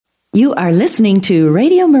You are listening to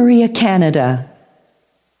Radio Maria Canada.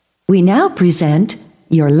 We now present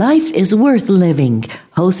Your Life is Worth Living,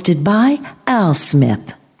 hosted by Al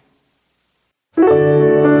Smith.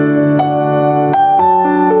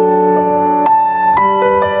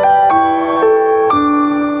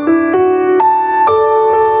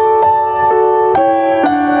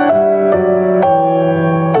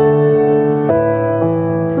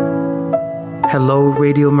 Hello,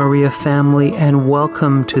 Radio Maria family, and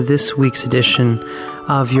welcome to this week's edition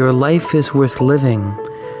of Your Life is Worth Living.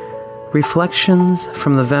 Reflections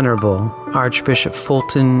from the Venerable Archbishop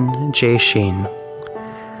Fulton J. Sheen.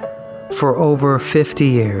 For over 50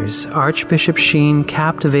 years, Archbishop Sheen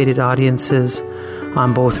captivated audiences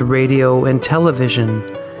on both radio and television.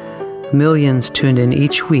 Millions tuned in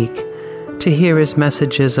each week to hear his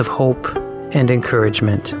messages of hope and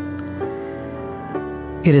encouragement.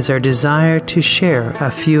 It is our desire to share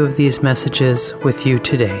a few of these messages with you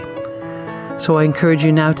today. So I encourage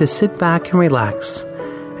you now to sit back and relax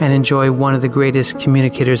and enjoy one of the greatest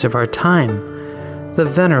communicators of our time, the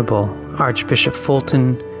Venerable Archbishop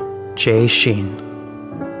Fulton J. Sheen.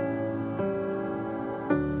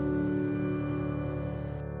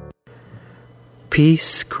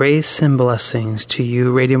 Peace, grace, and blessings to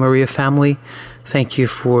you, Radio Maria family. Thank you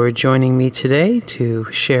for joining me today to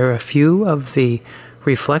share a few of the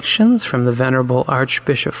reflections from the Venerable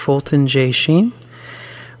Archbishop Fulton J. Sheen.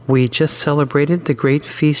 We just celebrated the great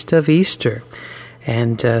feast of Easter,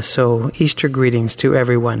 and so Easter greetings to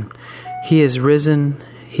everyone. He is risen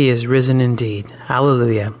indeed.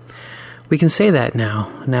 Hallelujah. We can say that now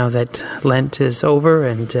that Lent is over,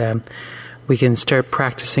 and we can start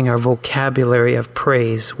practicing our vocabulary of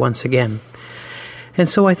praise once again. And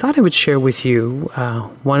so I thought I would share with you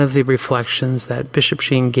one of the reflections that Bishop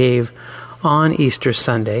Sheen gave on Easter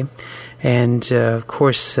Sunday. And of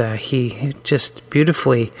course, he just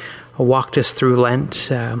beautifully walked us through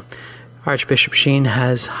Lent. Archbishop Sheen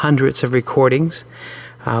has hundreds of recordings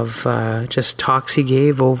of just talks he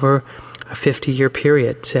gave over a 50-year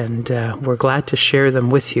period, and we're glad to share them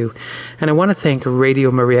with you. And I want to thank Radio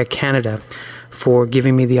Maria Canada for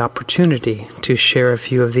giving me the opportunity to share a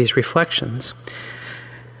few of these reflections.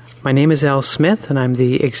 My name is Al Smith, and I'm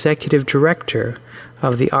the Executive Director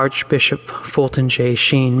of the Archbishop Fulton J.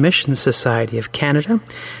 Sheen Mission Society of Canada.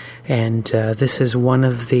 And this is one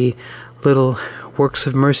of the little works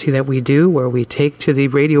of mercy that we do, where we take to the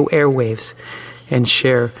radio airwaves and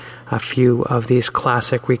share a few of these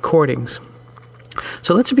classic recordings.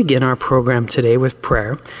 So let's begin our program today with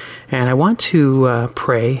prayer. And I want to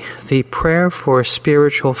pray the prayer for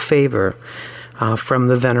spiritual favor from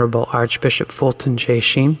the Venerable Archbishop Fulton J.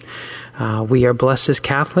 Sheen. We are blessed as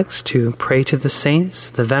Catholics to pray to the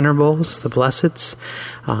saints, the venerables, the blesseds,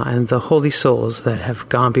 and the holy souls that have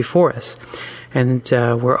gone before us. And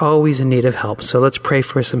we're always in need of help. So let's pray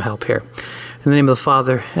for some help here. In the name of the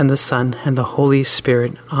Father, and the Son, and the Holy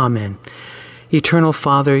Spirit. Amen. Eternal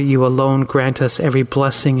Father, you alone grant us every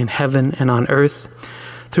blessing in heaven and on earth,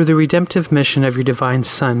 through the redemptive mission of your divine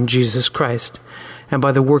Son, Jesus Christ, and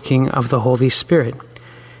by the working of the Holy Spirit.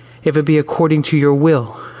 If it be according to your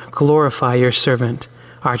will, glorify your servant,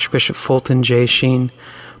 Archbishop Fulton J. Sheen,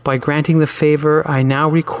 by granting the favor I now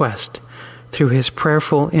request through his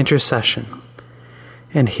prayerful intercession.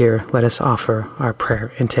 And here let us offer our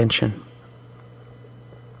prayer intention.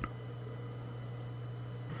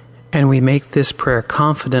 And we make this prayer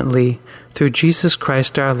confidently through Jesus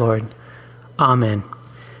Christ our Lord. Amen.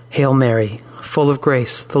 Hail Mary, full of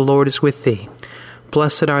grace, the Lord is with thee.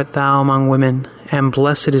 Blessed art thou among women, and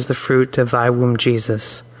blessed is the fruit of thy womb,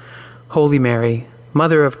 Jesus. Holy Mary,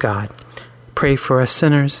 Mother of God, pray for us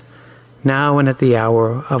sinners, now and at the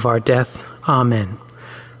hour of our death. Amen.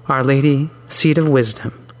 Our Lady, Seat of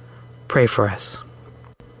Wisdom, pray for us.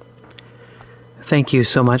 Thank you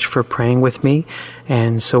so much for praying with me.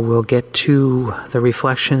 And so we'll get to the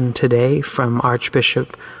reflection today from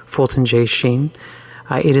Archbishop Fulton J. Sheen.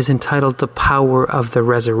 It is entitled The Power of the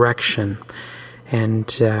Resurrection.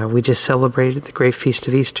 And we just celebrated the great feast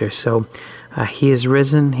of Easter. So he is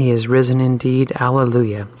risen indeed.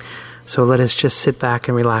 Alleluia. So let us just sit back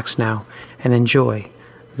and relax now and enjoy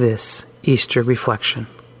this Easter reflection.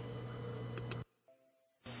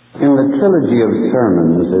 In the trilogy of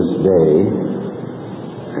sermons this day,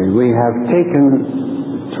 we have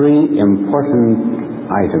taken three important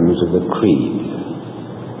items of the Creed.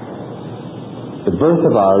 The birth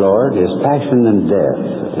of our Lord, his passion and death,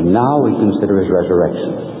 and now we consider his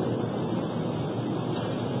resurrection.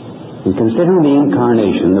 In considering the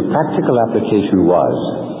incarnation, the practical application was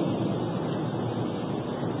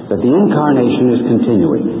that the incarnation is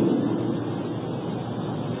continuing.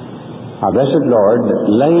 our blessed Lord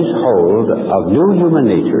lays hold of new human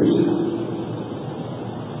natures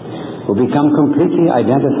who become completely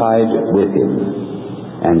identified with Him,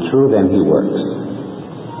 and through them He works.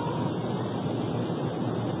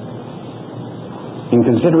 In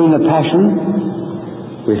considering the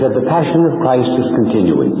Passion, we said the Passion of Christ is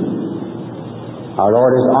continuing. Our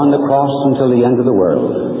Lord is on the cross until the end of the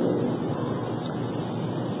world.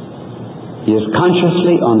 He is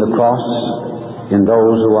consciously on the cross in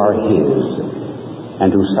those who are His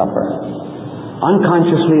and who suffer,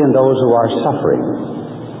 unconsciously in those who are suffering,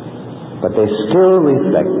 but they still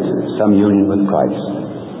reflect some union with Christ.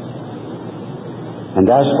 And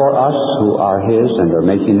as for us who are His and are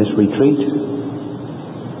making this retreat,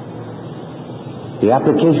 the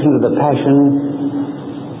application of the Passion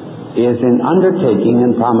is in undertaking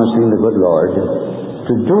and promising the good Lord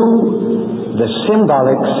to do the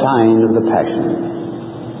symbolic sign of the Passion,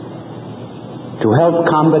 to help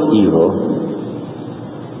combat evil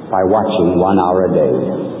by watching 1 hour a day.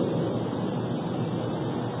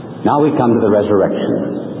 Now we come to the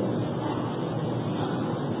resurrection.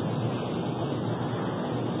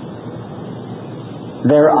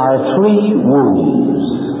 There are 3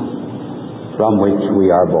 wombs from which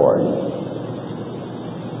we are born.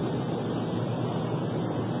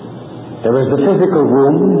 There is the physical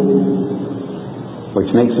womb,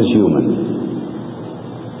 which makes us human.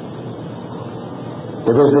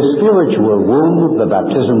 There is the spiritual womb of the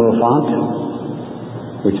baptismal font,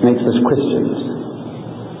 which makes us Christians.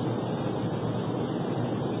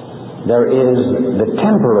 There is the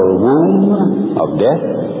temporal womb of death,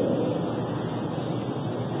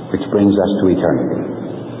 which brings us to eternity.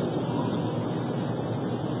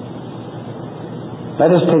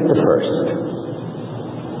 Let us take the first.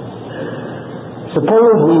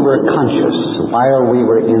 Suppose we were conscious while we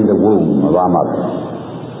were in the womb of our mother.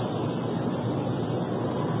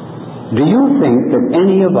 Do you think that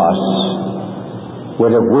any of us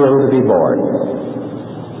would have willed to be born?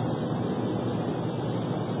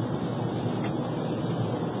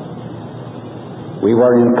 We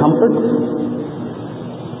were in comfort,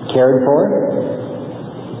 cared for,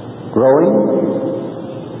 growing,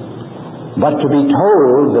 but to be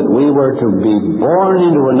told that we were to be born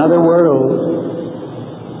into another world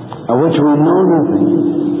of which we know nothing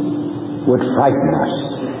would frighten us.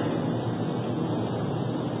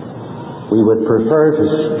 We would prefer to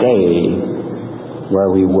stay where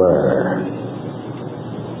we were.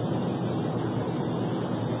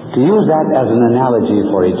 To use that as an analogy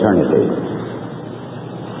for eternity,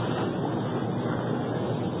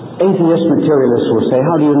 atheist materialists will say,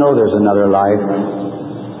 how do you know there's another life?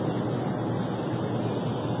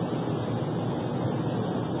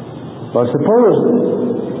 Well, suppose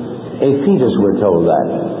a fetus were told that.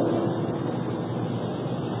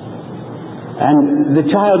 And the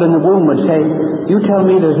child in the womb would say, you tell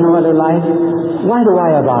me there's no other life? Why do I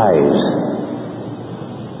have eyes?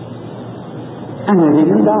 I'm living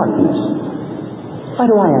in darkness. Why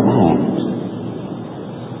do I have hands?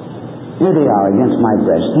 Here they are against my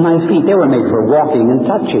breast. And my feet, they were made for walking and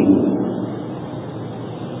touching.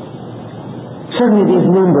 Certainly these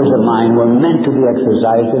members of mine were meant to be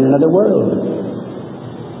exercised in another world.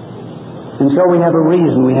 And so we have a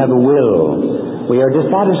reason, we have a will. We are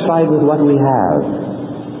dissatisfied with what we have.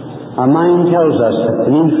 Our mind tells us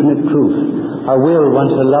an infinite truth. Our will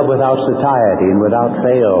wants to love without satiety and without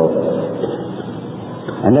fail.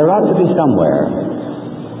 And there ought to be somewhere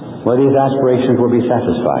where these aspirations will be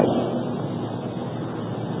satisfied.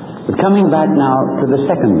 But coming back now to the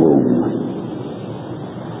second womb.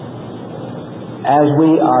 As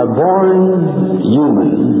we are born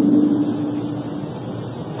human,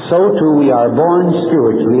 so too we are born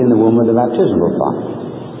spiritually in the womb of the baptismal font.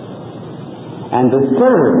 And the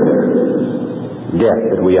third death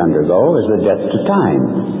that we undergo is the death to time,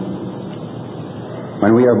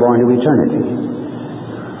 when we are born to eternity.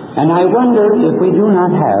 And I wonder if we do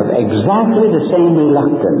not have exactly the same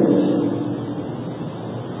reluctance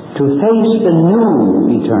to face the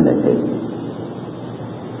new eternity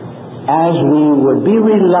as we would be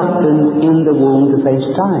reluctant in the womb to face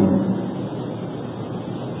time.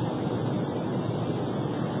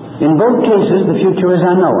 In both cases, the future is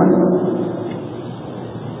unknown.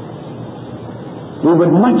 We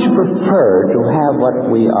would much prefer to have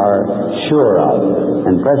what we are sure of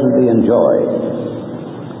and presently enjoy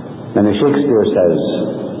than, as Shakespeare says,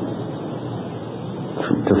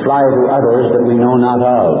 to fly to others that we know not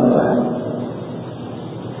of.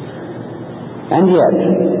 And yet,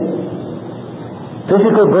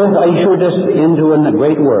 physical birth ushered us into a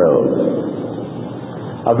great world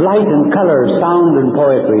of light and color, sound and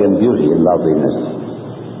poetry and beauty and loveliness.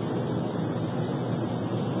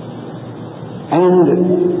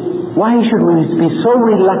 And why should we be so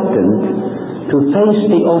reluctant to face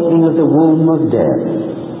the opening of the womb of death?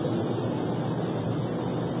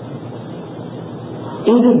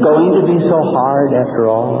 Is it going to be so hard after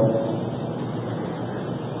all?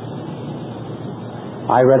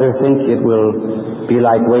 I rather think it will be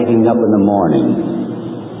like waking up in the morning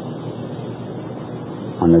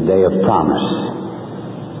on the day of promise.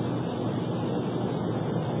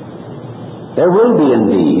 There will be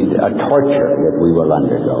indeed a torture that we will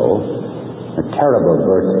undergo, a terrible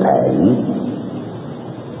birth pang,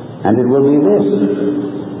 and it will be this.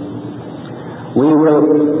 We will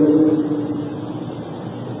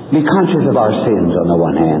be conscious of our sins on the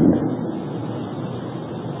one hand,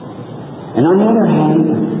 and on the other hand,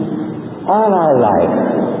 all our life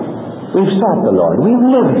we've sought the Lord, we've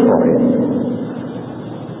lived for Him.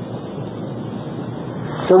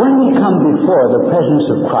 So when we come before the presence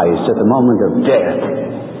of Christ at the moment of death,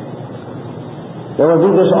 there will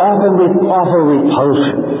be this awful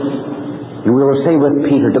repulsion. And we will say with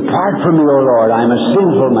Peter, "Depart from me, O Lord, I am a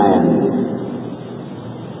sinful man."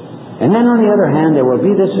 And then on the other hand, there will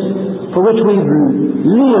be this for which we've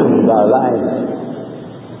lived our lives,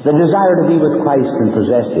 the desire to be with Christ and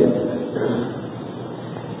possess Him.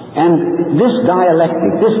 And this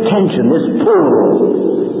dialectic, this tension, this pull,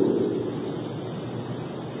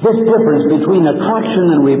 this difference between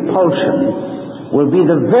attraction and repulsion will be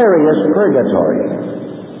the veriest purgatory.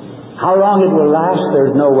 How long it will last,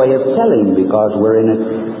 there's no way of telling, because we're in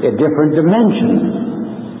a different dimension.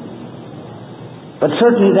 But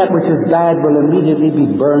certainly that which is bad will immediately be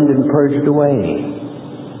burned and purged away.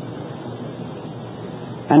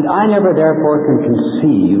 And I never therefore can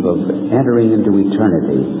conceive of entering into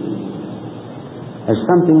eternity as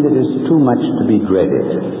something that is too much to be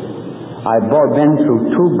dreaded. I've been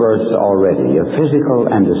through two births already, a physical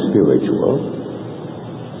and a spiritual,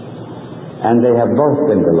 and they have both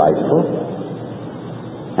been delightful,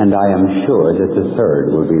 and I am sure that the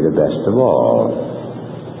third will be the best of all.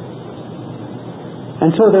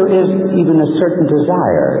 And so there is even a certain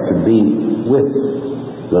desire to be with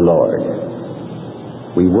the Lord.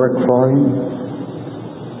 We work for Him,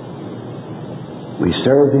 we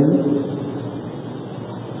serve Him,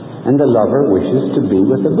 and the lover wishes to be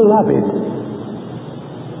with the beloved.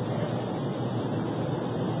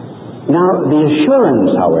 Now, the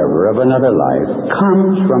assurance, however, of another life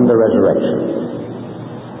comes from the resurrection.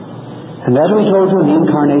 And as we told you, the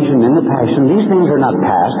incarnation and the passion, these things are not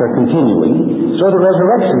past, they're continuing, so the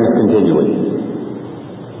resurrection is continuing.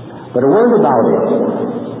 But a word about it.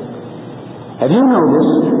 Have you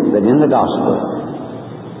noticed that in the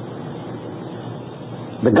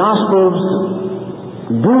Gospels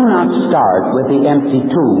do not start with the empty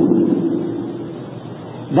tomb?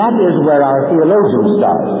 That is where our theologians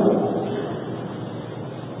start,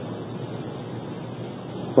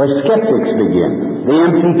 where skeptics begin, the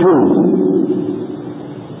empty tomb.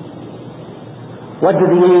 What did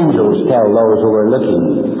the angels tell those who were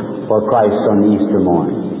looking for Christ on Easter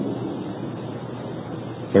morning?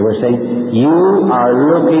 They were saying, "You are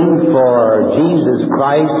looking for Jesus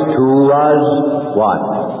Christ who was" what?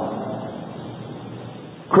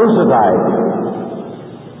 "Crucified."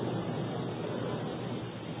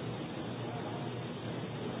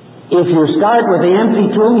 If you start with the empty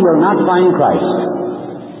tomb, you'll not find Christ.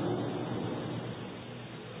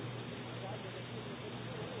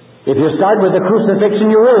 If you start with the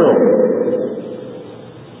crucifixion, you will.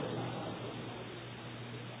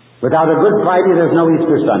 Without a Good Friday, there's no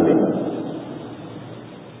Easter Sunday.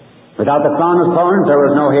 Without the crown of thorns, there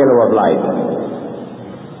was no halo of light.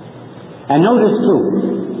 And notice, too,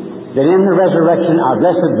 that in the resurrection our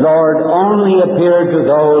blessed Lord only appeared to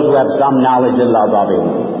those who have some knowledge and love of Him.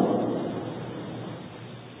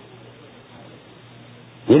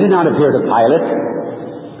 He did not appear to Pilate,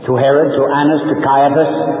 to Herod, to Annas, to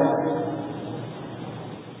Caiaphas.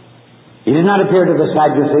 He did not appear to the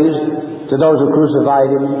Sadducees, to those who crucified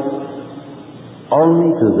Him.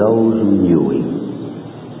 Only to those who knew Him.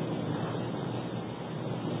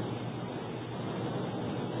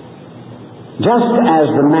 Just as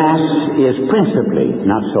the Mass is principally,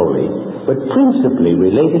 not solely, but principally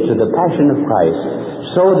related to the Passion of Christ,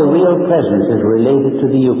 so the real presence is related to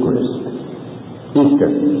the Eucharist. Easter.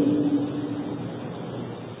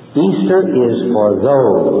 Easter is for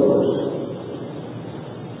those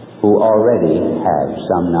who already have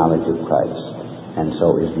some knowledge of Christ, and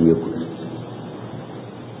so is the Eucharist.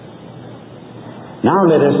 Now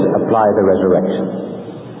let us apply the resurrection.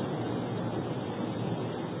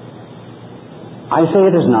 I say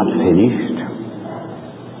it is not finished.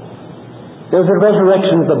 There's a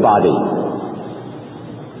resurrection of the body,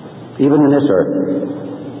 even in this earth.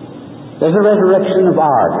 There's a resurrection of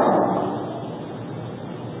art.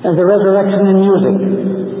 There's a resurrection in music.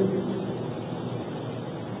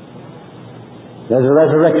 There's a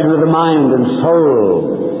resurrection of the mind and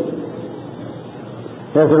soul.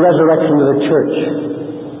 There's a resurrection of the church.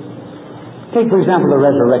 Take, for example, the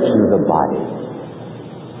resurrection of the body.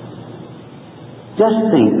 Just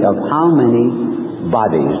think of how many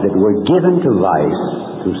bodies that were given to vice,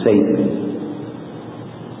 to Satan,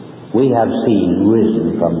 we have seen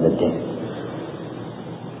risen from the dead.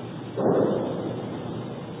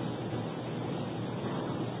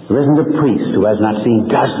 There isn't a priest who has not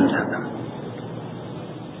seen dozens of them.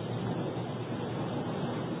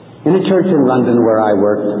 In a church in London where I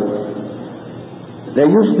worked,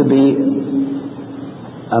 there used to be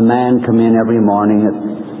a man come in every morning at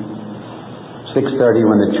 6:30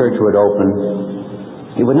 when the church would open.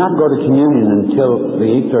 He would not go to communion until the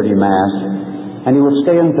 8:30 Mass, and he would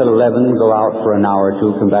stay until 11, go out for an hour or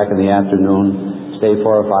two, come back in the afternoon, stay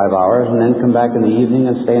 4 or 5 hours, and then come back in the evening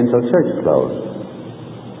and stay until church closed.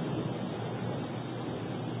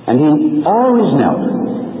 And he always knelt.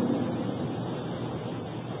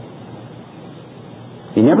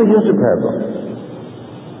 He never used a prayer book.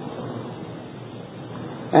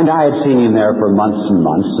 And I had seen him there for months and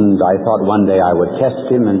months, and I thought one day I would test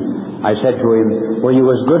him, and I said to him, "Were you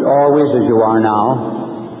as good always as you are now?"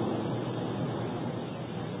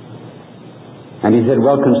 And he said,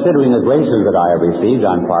 "Well, considering the graces that I have received,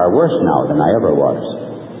 I'm far worse now than I ever was."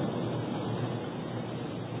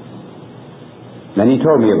 Then he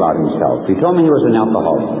told me about himself. He told me he was an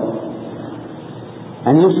alcoholic.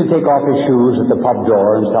 And he used to take off his shoes at the pub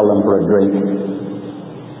door and sell them for a drink.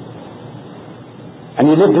 And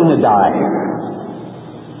he lived in the dive.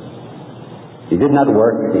 He did not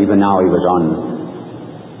work. Even now he was on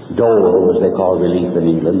dole, as they call relief in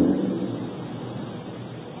England.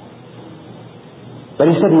 But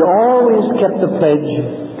he said he always kept the pledge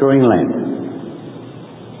during Lent.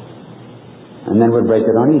 And then would break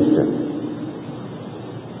it on Easter.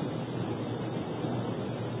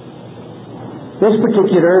 This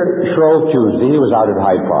particular Shrove Tuesday, he was out at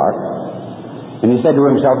Hyde Park, and he said to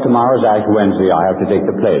himself, "Tomorrow's Ash Wednesday, I have to take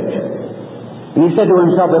the pledge." And he said to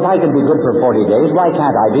himself, "If I can be good for 40 days, why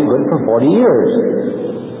can't I be good for 40 years?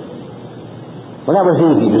 Well, that was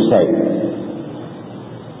easy to say.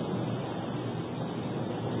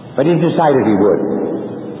 But he decided he would.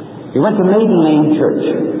 He went to Maiden Lane Church.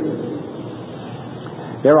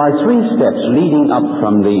 There are 3 steps leading up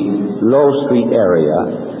from the Low Street area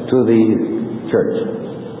to the church.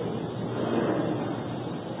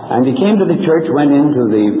 And he came to the church, went into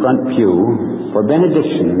the front pew for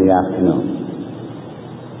benediction in the afternoon.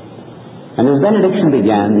 And as benediction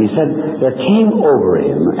began, he said there came over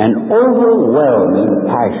him an overwhelming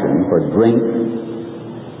passion for drink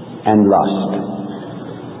and lust.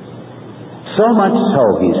 So much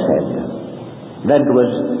so, he said, that it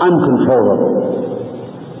was uncontrollable.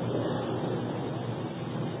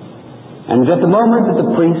 And at the moment that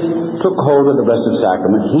the priest took hold of the Blessed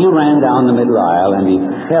Sacrament, he ran down the middle aisle and he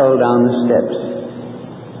fell down the steps.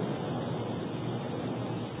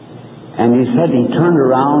 And he said he turned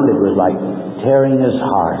around, it was like tearing his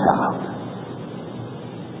heart out.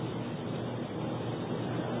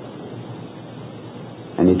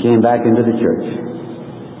 And he came back into the church.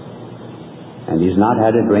 And he's not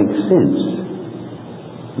had a drink since,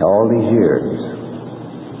 all these years.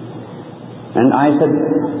 And I said,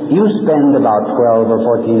 "You spend about 12 or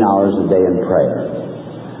 14 hours a day in prayer.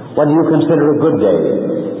 What do you consider a good day?"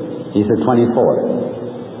 He said, 24.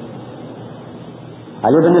 "I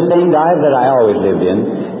live in the same dive that I always lived in,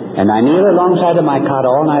 and I kneel alongside of my cot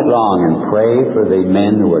all night long and pray for the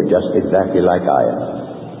men who are just exactly like I am."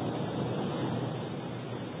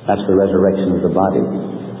 That's the resurrection of the body.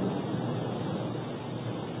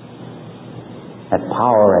 That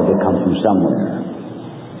power had to come from somewhere.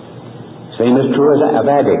 Same is true of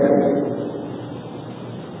addicts.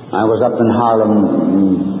 I was up in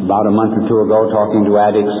Harlem about a month or 2 ago talking to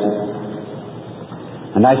addicts.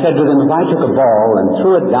 And I said to them, if I took a ball and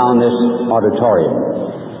threw it down this auditorium,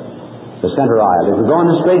 the center aisle, it would go in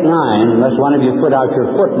a straight line unless one of you put out your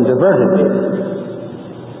foot and diverted it.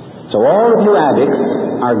 So all of you addicts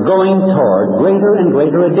are going toward greater and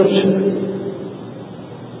greater addiction.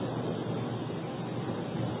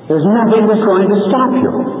 There's nothing that's going to stop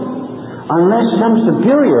you unless some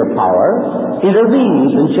superior power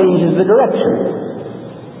intervenes and changes the direction.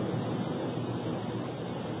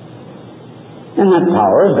 And that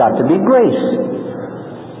power has got to be grace.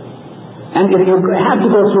 And if you have to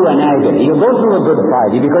go through an agony, you go through a good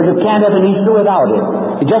Friday because you can't have an Easter without it.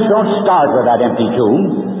 You just don't start with that empty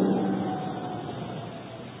tomb.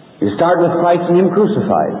 You start with Christ and Him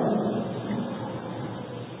crucified.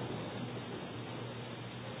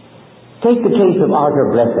 Take the case of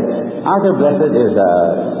Arthur Blessed. Arthur Blessed is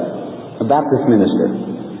a Baptist minister.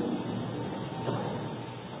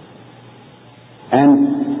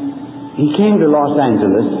 And he came to Los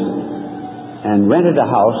Angeles and rented a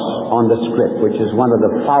house on the Strip, which is one of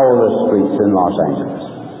the foulest streets in Los Angeles.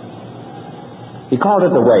 He called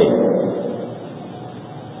it the Way.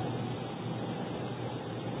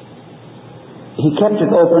 He kept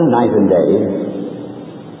it open night and day.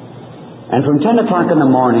 And from 10 o'clock in the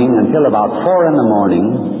morning until about 4 in the morning,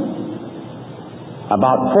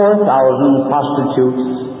 about 4,000 prostitutes,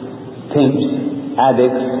 pimps,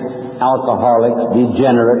 addicts, alcoholics,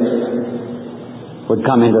 degenerates would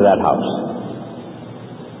come into that house.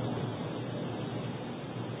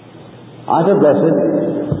 Arthur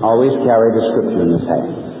Blessed always carried a scripture in his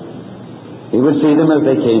hand. He would see them as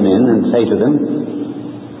they came in and say to them,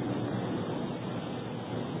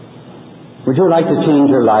 "Would you like to change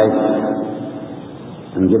your life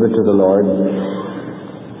and give it to the Lord?"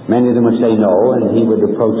 Many of them would say no, and he would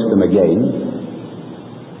approach them again.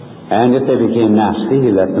 And if they became nasty,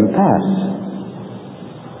 he let them pass.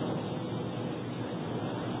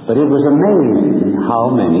 But it was amazing how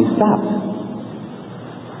many stopped.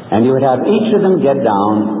 And you would have each of them get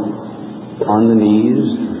down on the knees,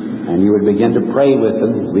 and you would begin to pray with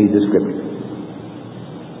them, read the scripture.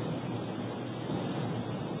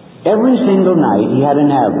 Every single night he had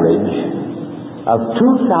an average of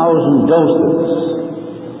 2,000 doses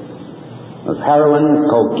of heroin,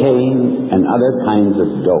 cocaine, and other kinds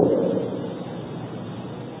of dope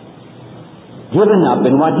given up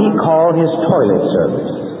in what he called his toilet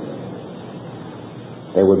service.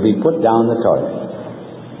 They would be put down the toilet.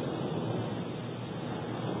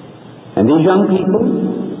 And these young people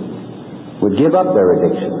would give up their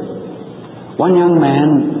addiction. One young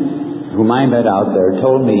man whom I met out there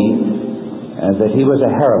told me that he was a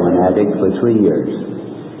heroin addict for 3 years.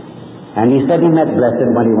 And he said he met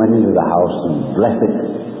Blessed when he went into the house, and Blessed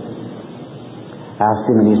asked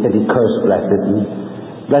him, and he said he cursed Blessed, and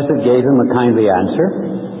Blessed gave him a kindly answer.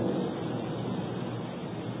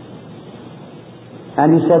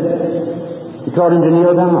 And he said, he told him to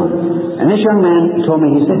kneel down. And this young man told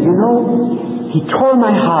me, he said, "You know, he tore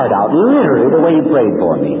my heart out, literally, the way he prayed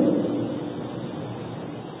for me.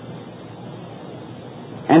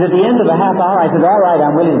 And at the end of a half hour, I said, 'All right,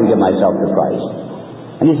 I'm willing to give myself to Christ.'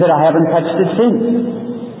 And he said, 'I haven't touched it since.'"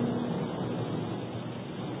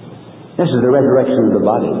 This is the resurrection of the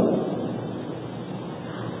body.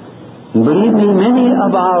 And believe me, many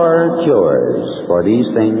of our cures for these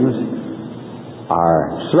things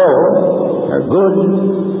are slow, they're good,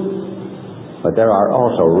 but there are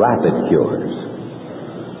also rapid cures.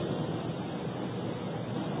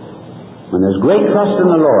 When there's great trust in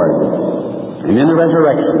the Lord and in the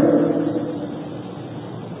resurrection,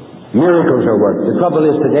 miracles are worked. The trouble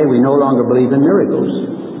is today we no longer believe in miracles.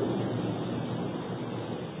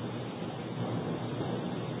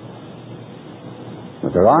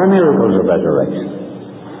 But there are miracles of resurrection.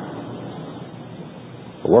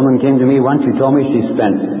 A woman came to me once, she told me she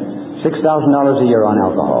spent $6,000 a year on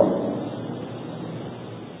alcohol.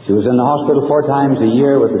 She was in the hospital 4 times a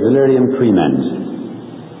year with a delirium tremens.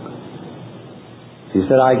 She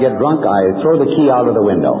said, "I get drunk, I throw the key out of the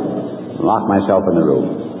window and lock myself in the room."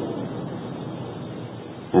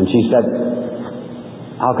 And she said,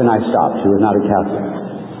 "How can I stop?" She was not a Catholic.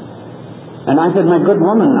 And I said, "My good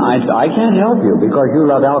woman, I can't help you because you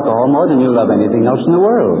love alcohol more than you love anything else in the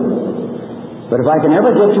world. But if I can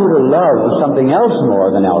ever get you to love something else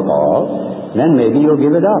more than alcohol, then maybe you'll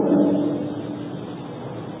give it up.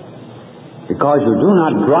 Because you do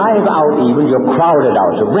not drive out evil, you crowd it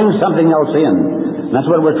out. So bring something else in. And that's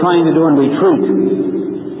what we're trying to do in retreat.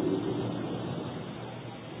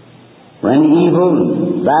 For any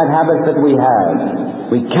evil, bad habits that we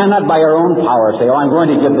have, we cannot by our own power say, "Oh, I'm going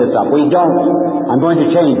to give this up." We don't. "I'm going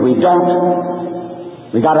to change." We don't.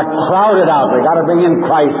 We got to crowd it out. We got to bring in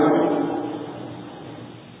Christ.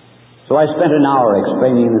 So I spent an hour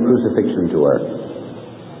explaining the crucifixion to her.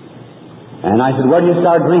 And I said, "Where do you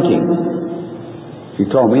start drinking?" She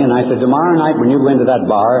told me, and I said, "Tomorrow night when you go into that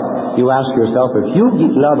bar, you ask yourself if you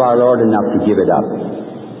love our Lord enough to give it up.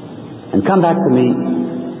 And come back to me,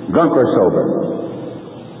 drunk or sober."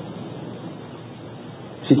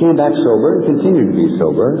 She came back sober and continued to be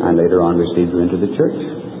sober, and later on received her into the church.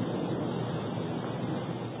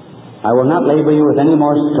 I will not labor you with any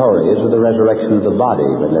more stories of the resurrection of the body,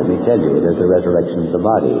 but let me tell you, it is the resurrection of the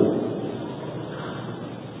body.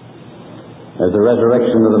 There's the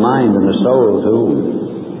resurrection of the mind and the soul, too.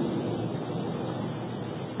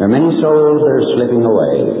 There are many souls that are slipping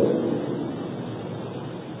away.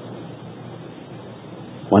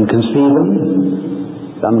 One can see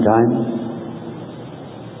them. sometimes.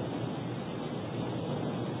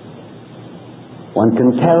 One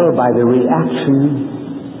can tell by the reaction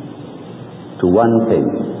to one thing,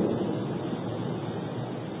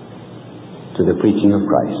 to the preaching of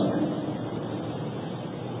Christ.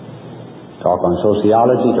 Talk on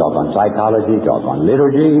sociology, talk on psychology, talk on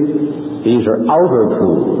liturgy. These are outer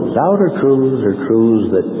truths. Outer truths are truths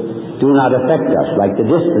that do not affect us, like the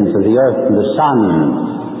distance of the earth and the sun.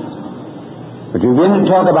 But we begin to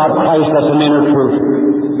talk about Christ as an inner truth,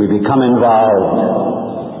 we become involved.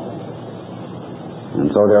 And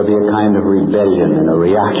so there'll be a kind of rebellion and a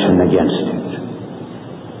reaction against it.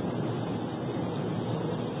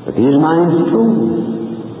 But these minds, too,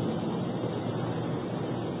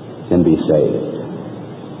 can be saved.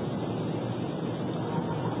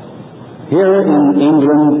 Here in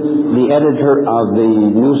England, the editor of the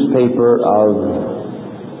newspaper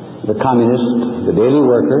of the Communist, the Daily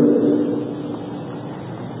Worker,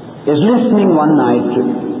 is listening one night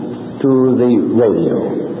to the radio,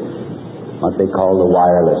 what they call the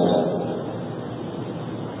wireless.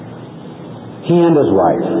 He and his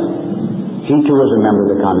wife, he too was a member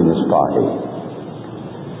of the Communist Party.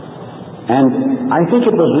 And I think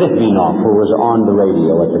it was Litvinov who was on the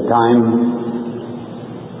radio at the time.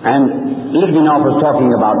 And Litvinov was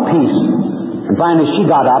talking about peace. And finally she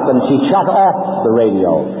got up and she shut off the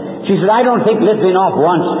radio. She said, I don't think Litvinov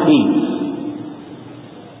wants peace.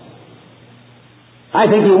 I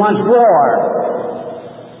think he wants war.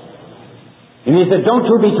 And he said, don't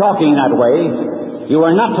you be talking that way. You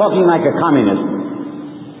are not talking like a communist.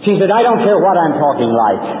 She said, I don't care what I'm talking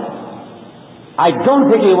like. I don't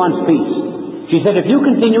think he wants peace. She said, if you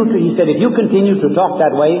continue to talk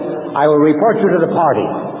that way, I will report you to the party.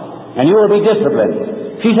 And you will be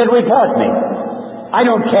disciplined. She said, report me. I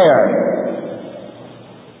don't care.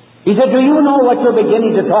 He said, do you know what you're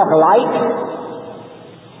beginning to talk like?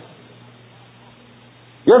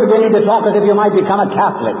 You're beginning to talk as if you might become a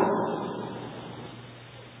Catholic.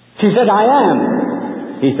 She said, I am.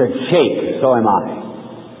 He said, shake, so am I.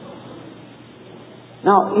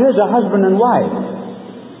 Now, here's a husband and wife,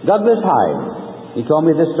 Douglas Hyde. He told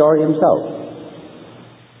me this story himself.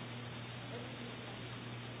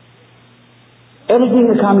 Editing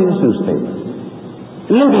a communist newspaper,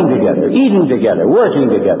 living together, eating together, working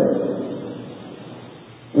together.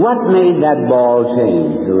 What made that ball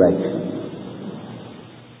change direction?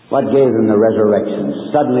 What gave them the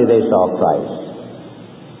resurrection? Suddenly they saw Christ.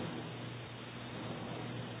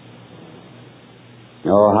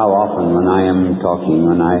 Oh, how often when I am talking,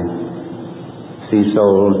 when I see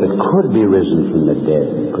souls that could be risen from the dead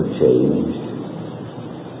and could change,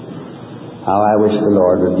 how I wish the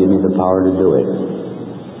Lord would give me the power to do it.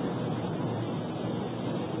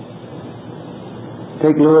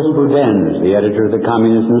 Take Louis Boudin, the editor of the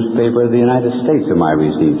Communist newspaper of the United States, whom I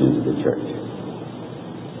received into the church.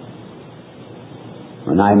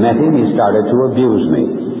 When I met him, he started to abuse me.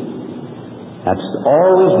 That's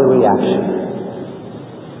always the reaction.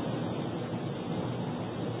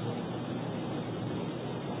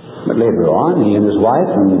 But later on, he and his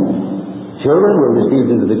wife and children were received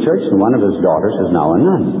into the church, and one of his daughters is now a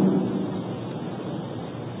nun.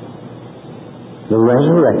 The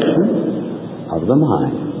resurrection of the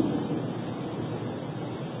mind.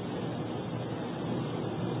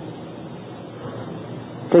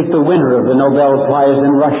 Take the winner of the Nobel Prize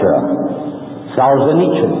in Russia,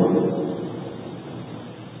 Solzhenitsyn.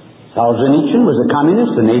 Solzhenitsyn was a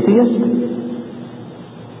communist, an atheist.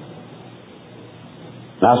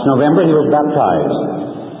 Last November he was baptized.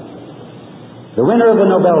 The winner of the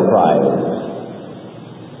Nobel Prize.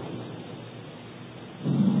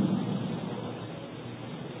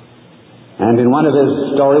 And in one of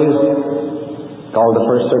his stories called The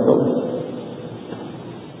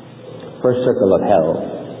First Circle of Hell,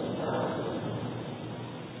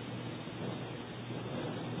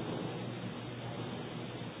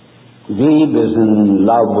 Glebe is in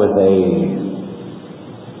love with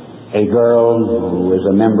a girl who is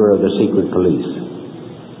a member of the secret police.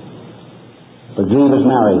 But Glebe is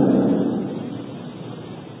married.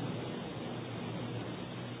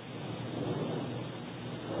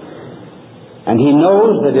 And he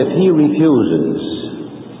knows that if he refuses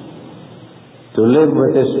to live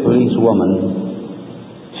with this police woman,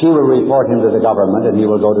 she will report him to the government and he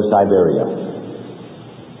will go to Siberia.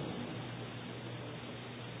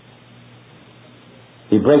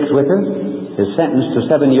 He breaks with her, is sentenced to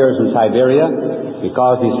 7 years in Siberia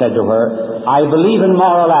because he said to her, I believe in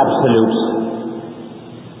moral absolutes.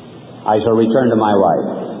 I shall return to my wife.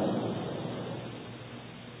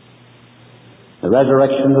 The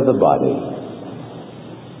resurrection of the body.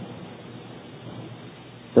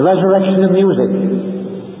 The resurrection of music.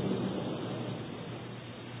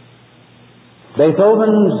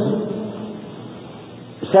 Beethoven's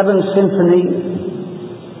Seventh Symphony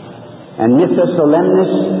and Missa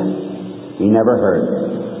Solemnis he never heard.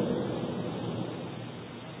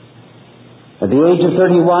 At the age of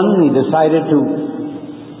 31, he decided to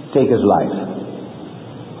take his life.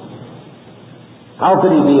 How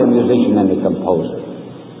could he be a musician and a composer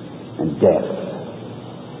and deaf?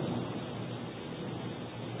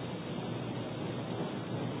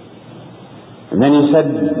 And then he said,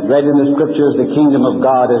 read in the scriptures, the kingdom of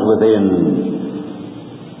God is within.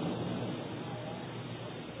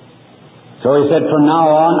 So he said, from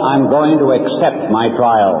now on, I'm going to accept my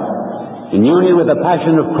trial in union with the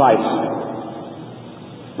passion of Christ.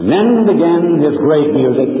 And then began his great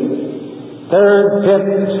music, Third,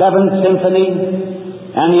 Fifth, Seventh Symphony,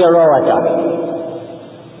 and the Eroica.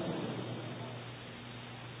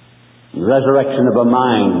 The resurrection of a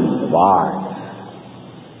mind, of art.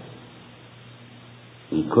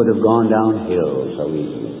 He could have gone downhill so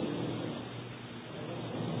easily.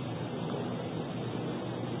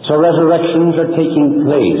 So resurrections are taking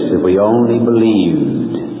place if we only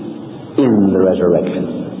believed in the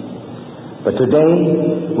resurrection. But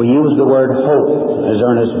today we use the word hope as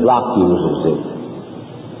Ernest Bloch uses it,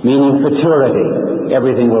 meaning futurity.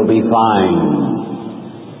 Everything will be fine.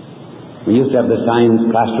 We used to have the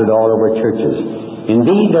signs plastered all over churches.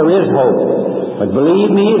 Indeed, there is hope. But believe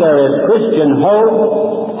me, there is Christian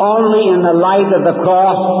hope only in the light of the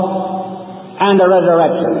cross and the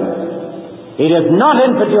resurrection. It is not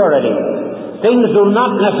in futurity. Things do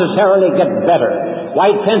not necessarily get better.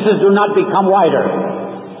 White fences do not become wider.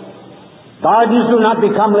 Gardens do not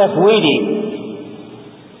become less weedy.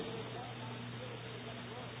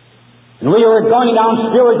 And we are going down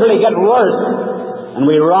spiritually, get worse, and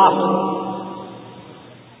we rot.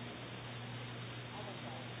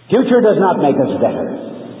 Future does not make us better,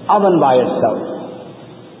 of and by itself.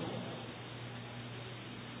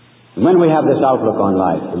 And when we have this outlook on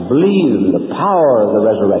life and believe in the power of the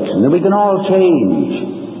resurrection, then we can all change.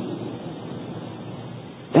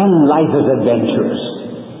 Then life is adventurous.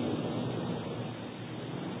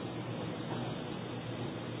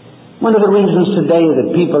 One of the reasons today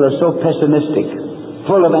that people are so pessimistic,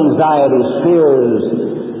 full of anxieties,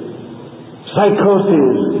 fears,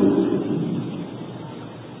 psychoses,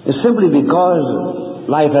 is simply because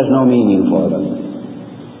life has no meaning for them.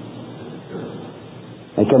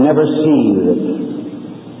 They can never see that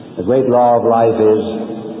the great law of life is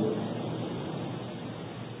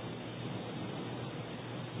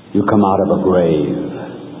you come out of a grave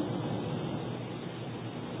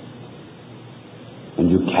and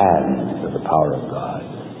you can with the power of God.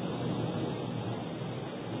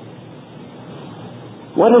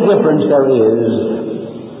 What a difference there is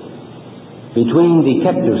between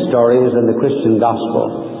detective stories and the Christian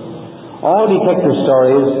gospel. All detective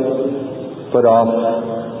stories put off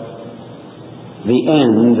the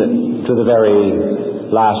end to the very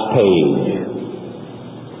last page.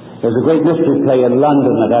 There's a great mystery play in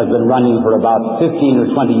London that has been running for about 15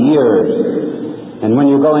 or 20 years. And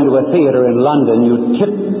when you go into a theater in London, you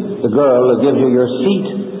tip the girl that gives you your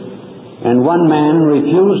seat. And one man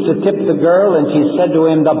refused to tip the girl, and she said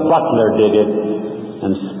to him, the butler did it,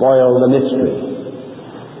 and spoil the mystery.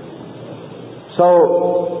 So,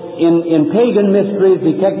 in pagan mysteries,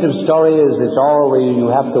 detective stories, it's always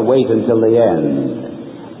you have to wait until the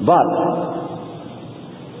end. But,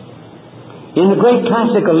 in the great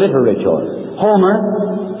classical literature,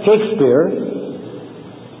 Homer, Shakespeare,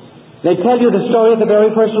 they tell you the story at the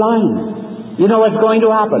very first line. You know what's going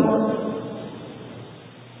to happen.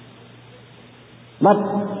 But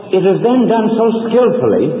it is then done so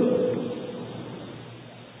skillfully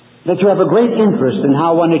that you have a great interest in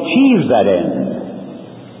how one achieves that end.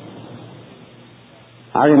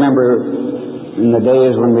 I remember in the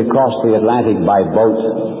days when we crossed the Atlantic by boat,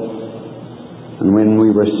 and when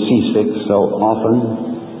we were seasick so often,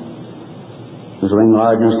 Mr. Ring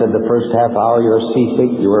Lardner said the first half hour you're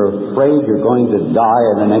seasick, you're afraid you're going to die,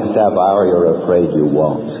 and the next half hour you're afraid you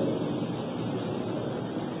won't.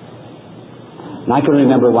 And I can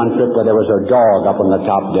remember one trip where there was a dog up on the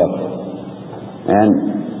top deck,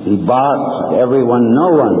 and he barked at everyone.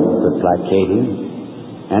 No one could placate him,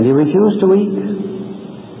 and he refused to eat.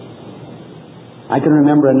 I can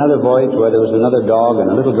remember another voyage where there was another dog, and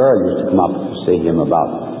a little girl used to come up to see him about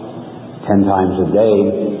 10 times a day.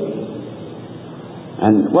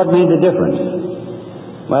 And what made the difference?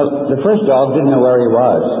 Well, the first dog didn't know where he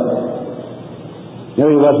was.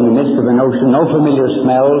 Here he was in the midst of an ocean, no familiar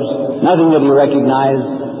smells, nothing that he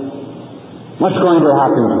recognized. What's going to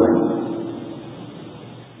happen to him?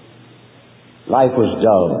 Life was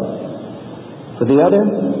dull. For the other,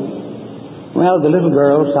 well, the little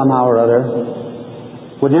girl, somehow or other,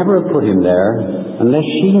 would never have put him there unless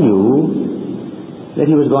she knew that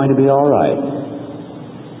he was going to be all right.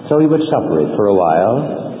 So he would suffer it for a while,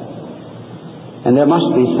 and there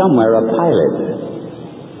must be somewhere a pilot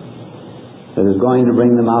that is going to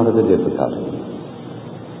bring them out of the difficulty.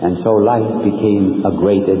 And so life became a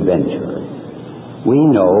great adventure. We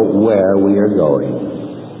know where we are going,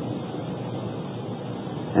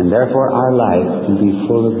 and therefore our life can be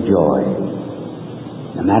full of joy,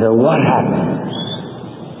 no matter what happens.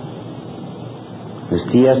 As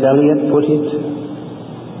T.S. Eliot put it,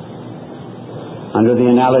 under the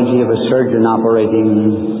analogy of a surgeon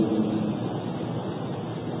operating,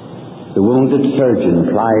 the wounded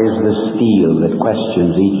surgeon plies the steel that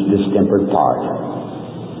questions each distempered part.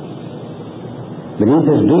 Beneath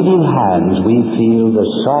his bleeding hands we feel the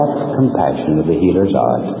soft compassion of the healer's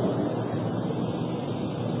art,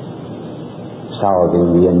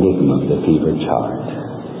 solving the enigma of the fevered heart.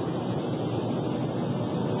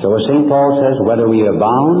 So as St. Paul says, whether we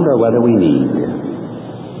abound or whether we need,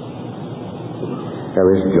 there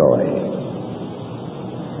is joy.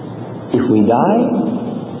 If we die,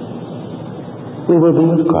 we will be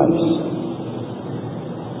with Christ.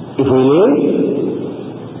 If we live,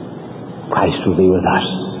 Christ will be with us.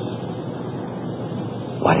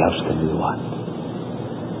 What else can we want?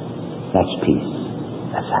 That's peace.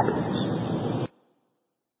 That's happiness.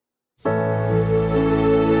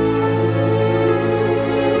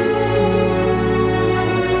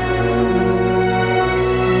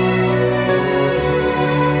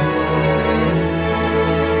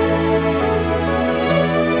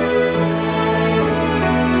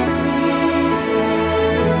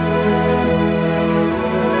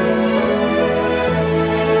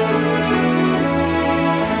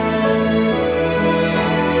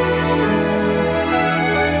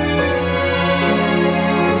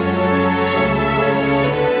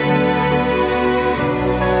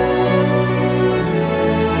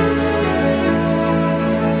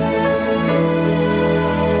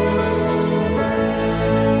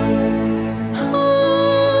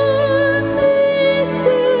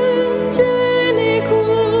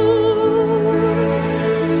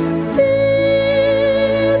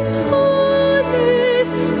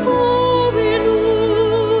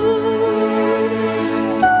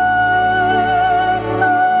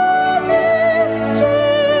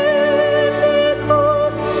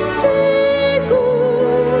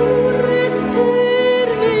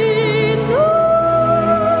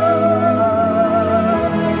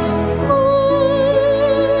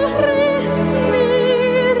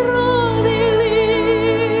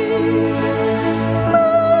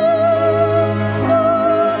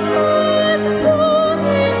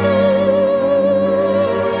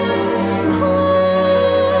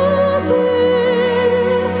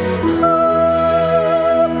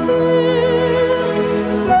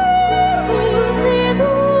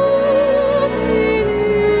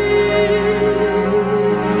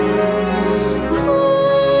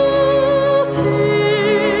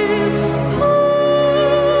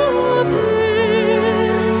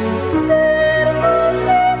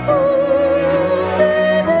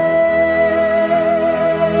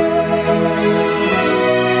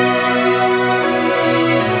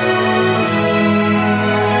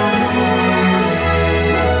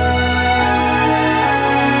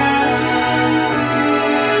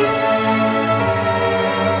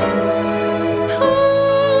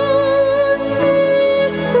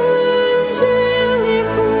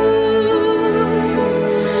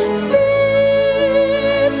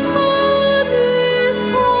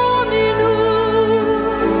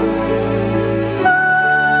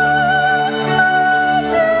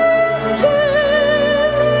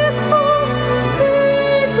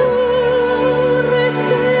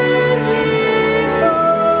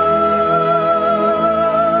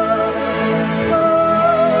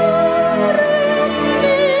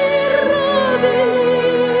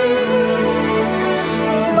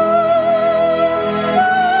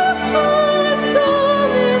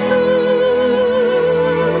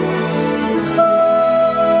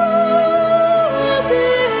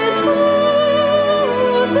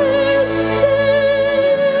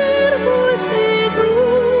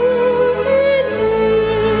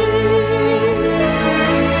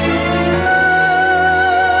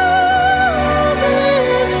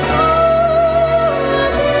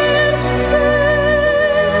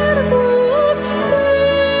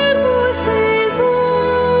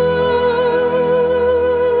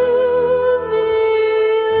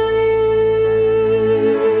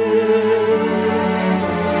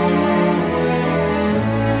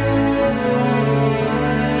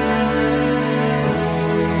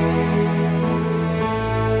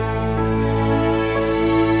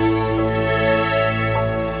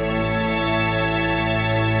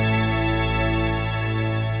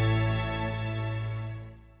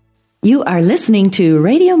 You are listening to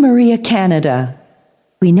Radio Maria Canada.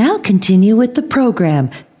 We now continue with the program,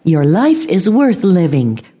 Your Life is Worth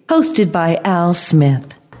Living, hosted by Al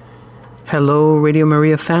Smith. Hello, Radio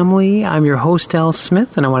Maria family. I'm your host, Al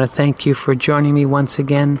Smith, and I want to thank you for joining me once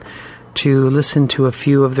again to listen to a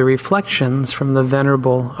few of the reflections from the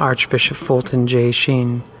Venerable Archbishop Fulton J.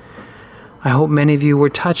 Sheen. I hope many of you were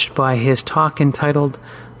touched by his talk entitled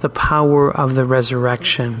The Power of the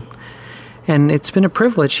Resurrection. And it's been a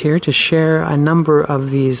privilege here to share a number of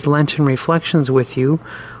these Lenten reflections with you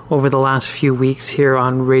over the last few weeks here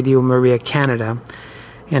on Radio Maria Canada.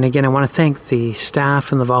 And again, I want to thank the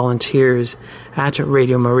staff and the volunteers at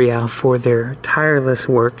Radio Maria for their tireless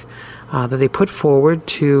work that they put forward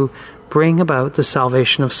to bring about the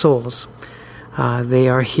salvation of souls. They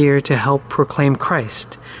are here to help proclaim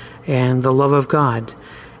Christ and the love of God.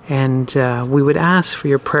 And we would ask for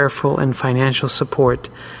your prayerful and financial support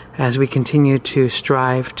as we continue to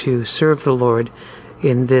strive to serve the Lord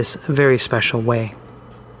in this very special way.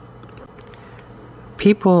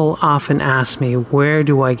 People often ask me, where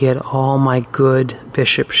do I get all my good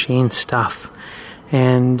Bishop Sheen stuff?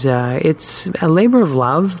 And it's a labor of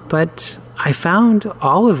love, but I found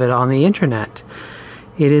all of it on the internet.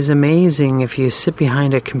 It is amazing if you sit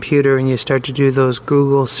behind a computer and you start to do those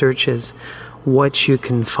Google searches, what you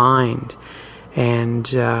can find. And,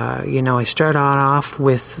 I start off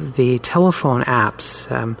with the telephone apps.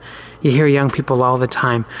 You hear young people all the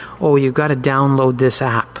time, oh, you've got to download this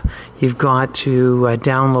app. You've got to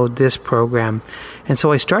download this program. And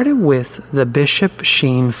so I started with the Bishop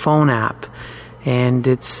Sheen phone app. And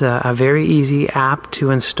it's a very easy app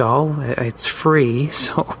to install. It's free,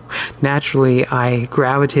 so naturally I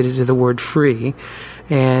gravitated to the word free.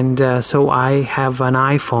 And so I have an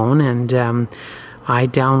iPhone, and I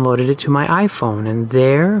downloaded it to my iPhone, and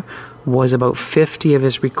there was about 50 of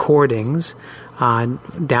his recordings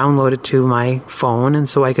downloaded to my phone, and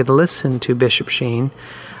so I could listen to Bishop Sheen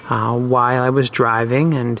while I was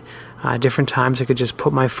driving, and different times I could just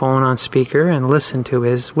put my phone on speaker and listen to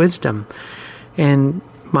his wisdom. And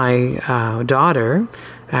my daughter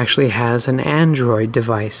actually has an Android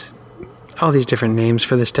device, all these different names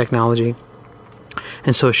for this technology.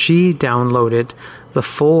 And so she downloaded the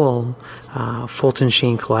full Fulton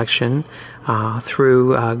Sheen collection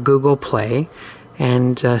through Google Play.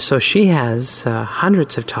 And so she has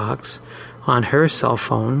hundreds of talks on her cell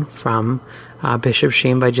phone from Bishop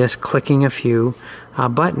Sheen by just clicking a few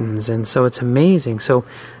buttons. And so it's amazing. So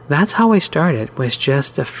that's how I started, was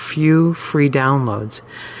just a few free downloads.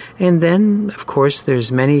 And then, of course,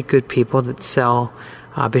 there's many good people that sell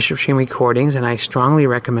Bishop Sheen recordings, and I strongly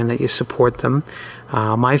recommend that you support them.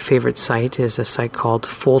 My favorite site is a site called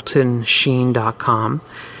FultonSheen.com,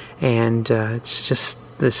 and it's just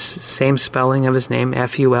the same spelling of his name,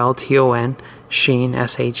 Fulton, Sheen,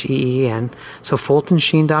 Sheen. So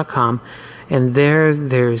FultonSheen.com, and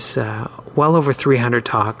there's well over 300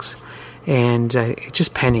 talks, and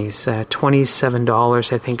just pennies,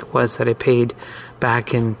 $27 I think it was that I paid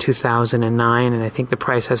back in 2009, and I think the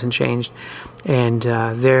price hasn't changed. And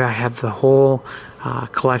there I have the whole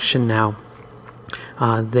collection now.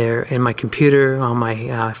 There in my computer, on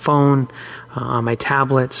my phone, on my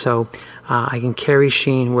tablet, so I can carry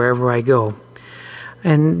Sheen wherever I go.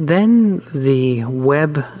 And then the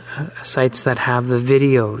web sites that have the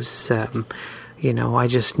videos, I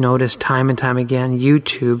just noticed time and time again,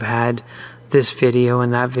 YouTube had this video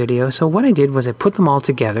and that video. So what I did was I put them all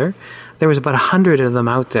together. There was about 100 of them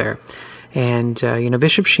out there. And,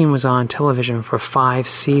 Bishop Sheen was on television for 5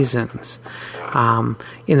 seasons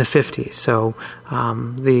in the 50s. So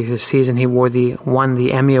the season he won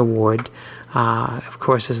the Emmy Award, of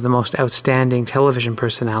course, as the most outstanding television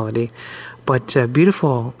personality. But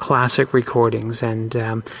beautiful classic recordings, and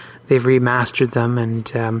they've remastered them.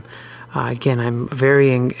 And again, I'm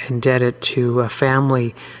very indebted to a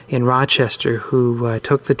family in Rochester who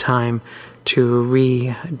took the time to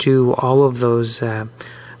redo all of those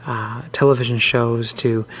television shows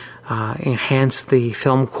to enhance the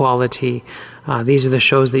film quality. These are the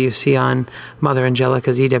shows that you see on Mother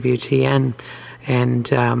Angelica's EWTN.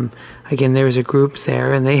 And again, there's a group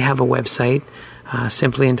there, and they have a website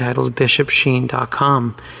simply entitled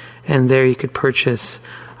BishopSheen.com. And there you could purchase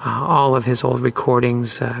all of his old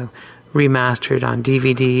recordings remastered on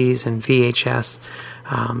DVDs and VHS.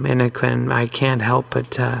 And I can't help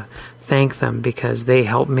but thank them, because they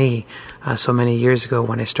helped me so many years ago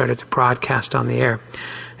when I started to broadcast on the air.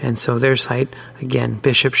 And so their site, again,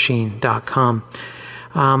 BishopSheen.com.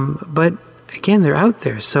 But again, they're out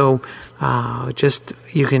there. So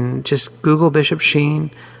you can just Google Bishop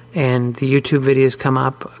Sheen, and the YouTube videos come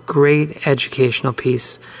up. A great educational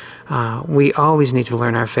piece we always need to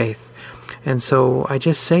learn our faith. And so I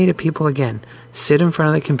just say to people again, sit in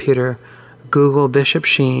front of the computer, Google Bishop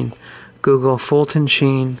Sheen, Google Fulton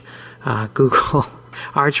Sheen, Google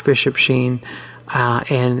Archbishop Sheen,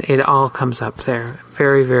 and it all comes up there.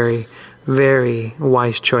 Very, very, very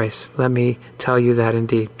wise choice. Let me tell you that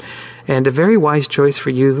indeed. And a very wise choice for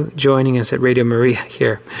you joining us at Radio Maria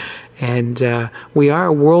here. And we are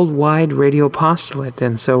a worldwide radio apostolate,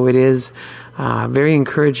 and so it is very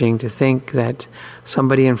encouraging to think that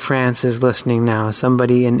somebody in France is listening now,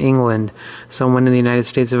 somebody in England, someone in the United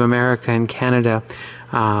States of America and Canada.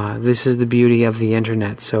 This is the beauty of the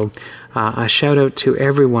internet. So a shout out to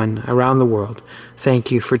everyone around the world.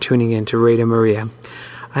 Thank you for tuning in to Radio Maria.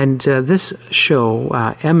 And this show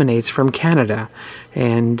emanates from Canada.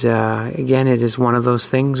 And again, it is one of those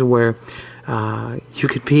things where you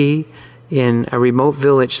could be in a remote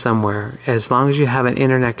village somewhere. As long as you have an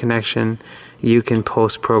internet connection, you can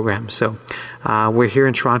post programs. So we're here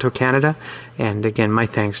in Toronto, Canada. And again, my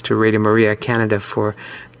thanks to Radio Maria Canada for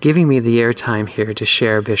giving me the airtime here to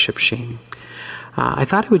share Bishop Sheen. I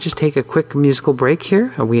thought I would just take a quick musical break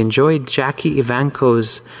here. We enjoyed Jackie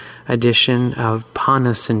Ivanko's edition of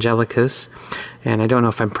Panis Angelicus. And I don't know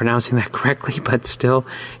if I'm pronouncing that correctly, but still,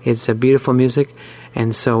 it's a beautiful music.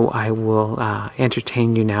 And so I will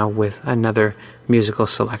entertain you now with another musical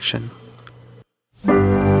selection.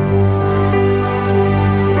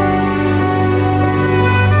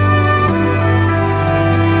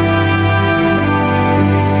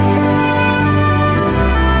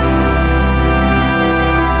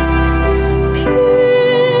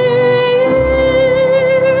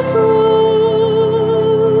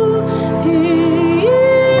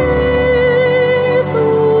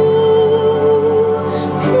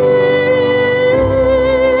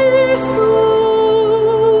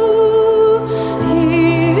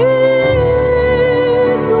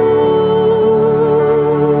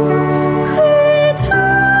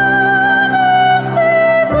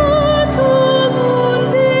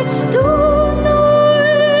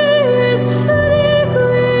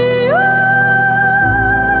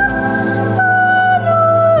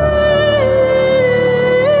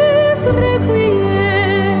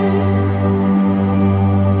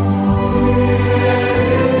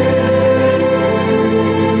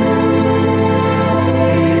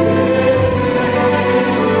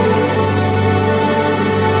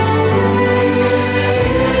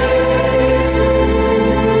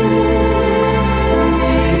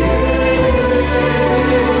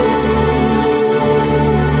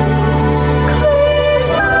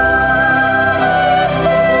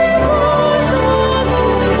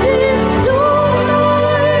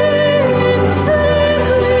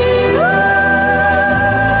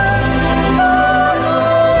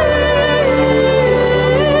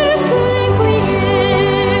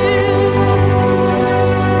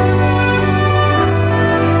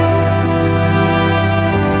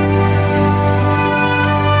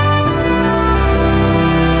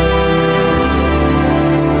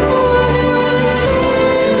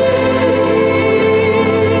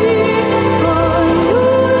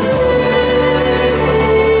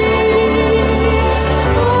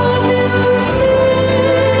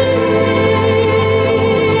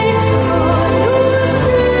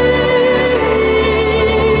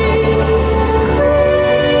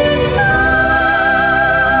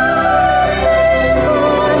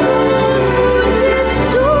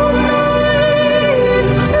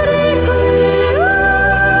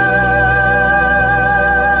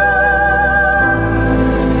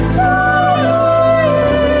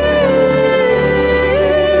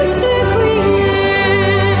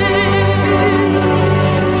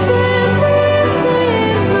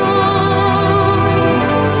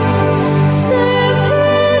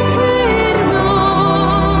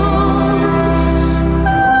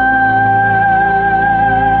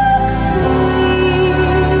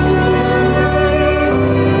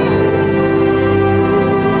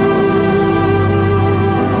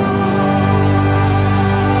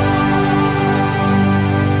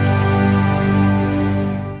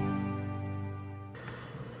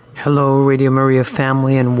 Hello, Radio Maria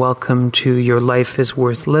family, and welcome to Your Life is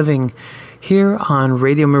Worth Living here on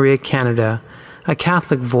Radio Maria Canada, a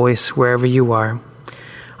Catholic voice wherever you are.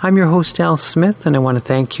 I'm your host, Al Smith, and I want to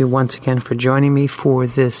thank you once again for joining me for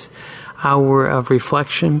this hour of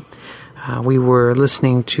reflection. We were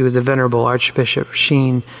listening to the Venerable Archbishop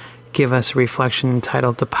Sheen give us a reflection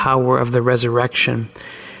entitled The Power of the Resurrection.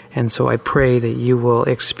 And so I pray that you will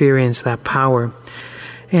experience that power.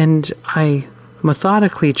 And I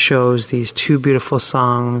methodically chose these two beautiful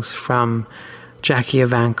songs from Jackie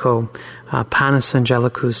Ivanko, Panis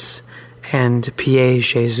Angelicus and Pie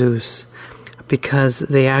Jesus, because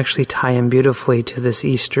they actually tie in beautifully to this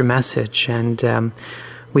Easter message. And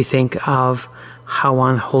we think of how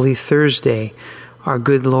on Holy Thursday our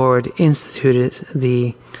good Lord instituted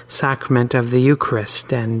the sacrament of the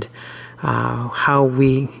Eucharist, and how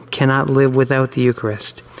we cannot live without the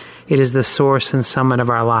Eucharist. It is the source and summit of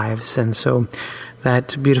our lives. And so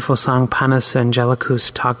that beautiful song, Panis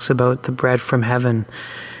Angelicus, talks about the bread from heaven,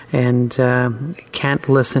 and can't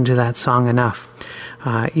listen to that song enough.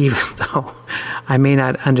 Even though I may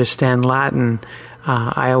not understand Latin,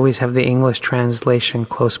 I always have the English translation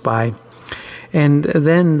close by. And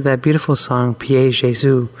then that beautiful song, Pie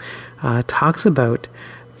Jesus, talks about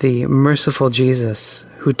the merciful Jesus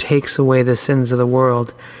who takes away the sins of the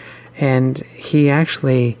world. And he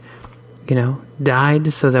actually,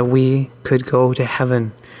 died so that we could go to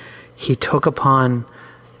heaven. He took upon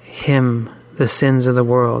him the sins of the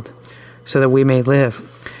world so that we may live.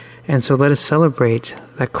 And so let us celebrate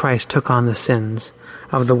that Christ took on the sins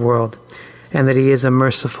of the world, and that he is a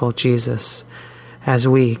merciful Jesus as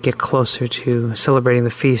we get closer to celebrating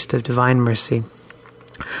the Feast of Divine Mercy,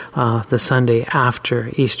 the Sunday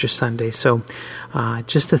after Easter Sunday. So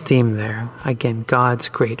just a theme there. Again, God's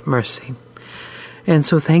great mercy. And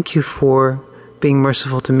so thank you for being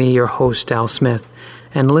merciful to me, your host, Al Smith,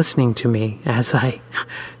 and listening to me as I,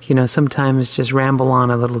 sometimes just ramble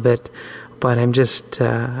on a little bit, but I'm just,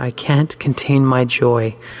 I can't contain my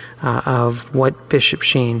joy of what Bishop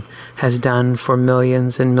Sheen has done for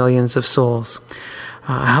millions and millions of souls.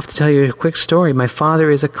 I have to tell you a quick story. My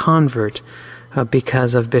father is a convert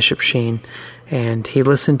because of Bishop Sheen, and he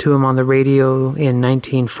listened to him on the radio in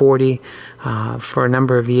 1940 for a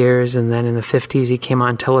number of years, and then in the 50s he came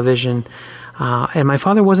on television. And my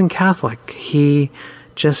father wasn't Catholic. He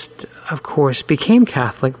just, of course, became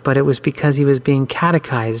Catholic, but it was because he was being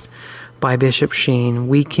catechized by Bishop Sheen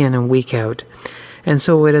week in and week out. And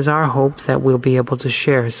so it is our hope that we'll be able to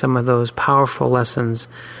share some of those powerful lessons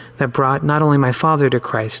that brought not only my father to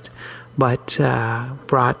Christ, but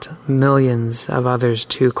brought millions of others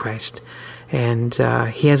to Christ. And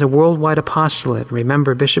he has a worldwide apostolate.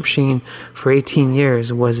 Remember, Bishop Sheen, for 18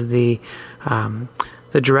 years, was the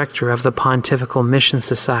director of the Pontifical Mission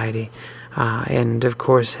Society. And, of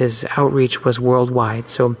course, his outreach was worldwide.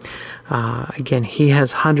 So, again, he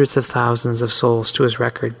has hundreds of thousands of souls to his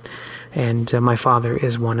record. And my father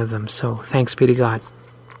is one of them. So thanks be to God.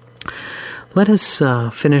 Let us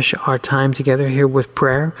finish our time together here with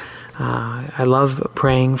prayer. I love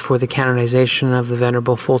praying for the canonization of the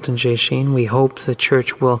Venerable Fulton J. Sheen. We hope the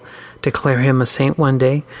Church will declare him a saint one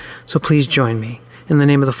day. So please join me. In the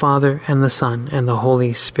name of the Father, and the Son, and the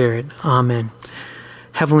Holy Spirit. Amen.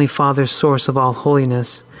 Heavenly Father, source of all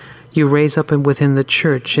holiness, you raise up within the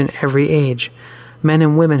Church in every age men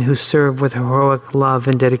and women who serve with heroic love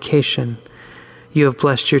and dedication. You have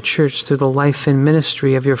blessed your Church through the life and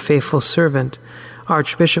ministry of your faithful servant,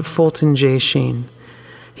 Archbishop Fulton J. Sheen.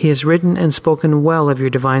 He has written and spoken well of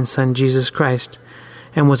your divine Son, Jesus Christ,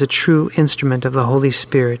 and was a true instrument of the Holy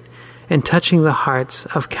Spirit in touching the hearts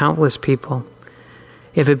of countless people.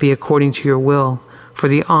 If it be according to your will, for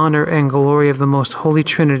the honor and glory of the most holy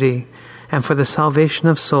Trinity, and for the salvation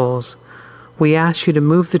of souls, we ask you to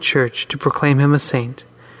move the Church to proclaim him a saint,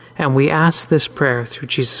 and we ask this prayer through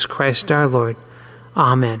Jesus Christ our Lord.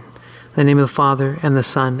 Amen. In the name of the Father, and the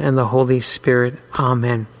Son, and the Holy Spirit.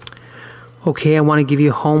 Amen. Okay, I want to give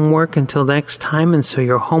you homework until next time, and so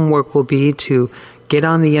your homework will be to get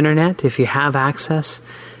on the internet, if you have access,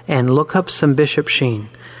 and look up some Bishop Sheen.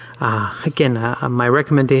 Again, my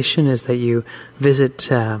recommendation is that you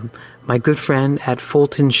visit my good friend at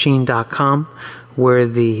fultonsheen.com, where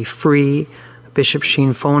the free Bishop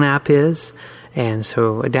Sheen phone app is. And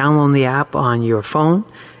so download the app on your phone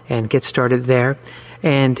and get started there.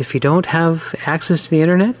 And if you don't have access to the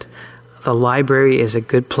internet, the library is a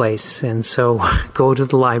good place. And so go to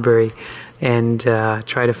the library and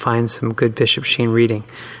try to find some good Bishop Sheen reading.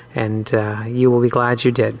 And you will be glad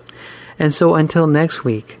you did. And so until next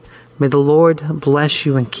week, may the Lord bless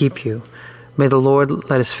you and keep you. May the Lord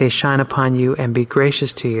let his face shine upon you and be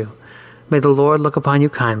gracious to you. May the Lord look upon you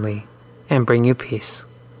kindly and bring you peace.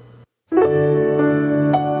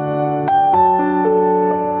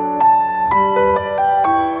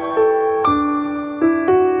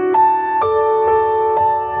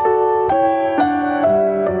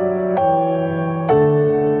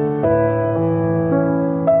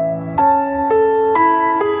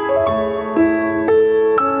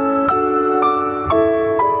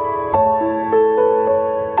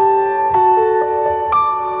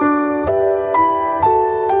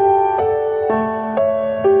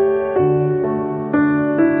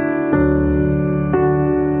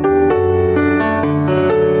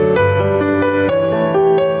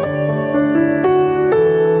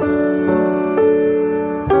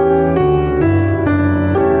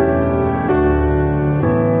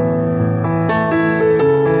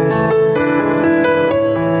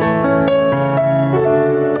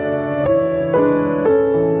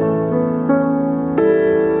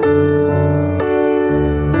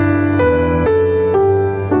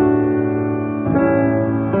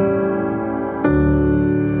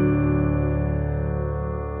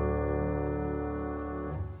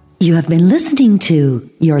 You have been listening to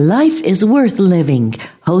Your Life is Worth Living,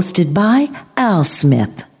 hosted by Al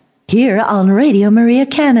Smith, here on Radio Maria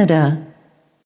Canada.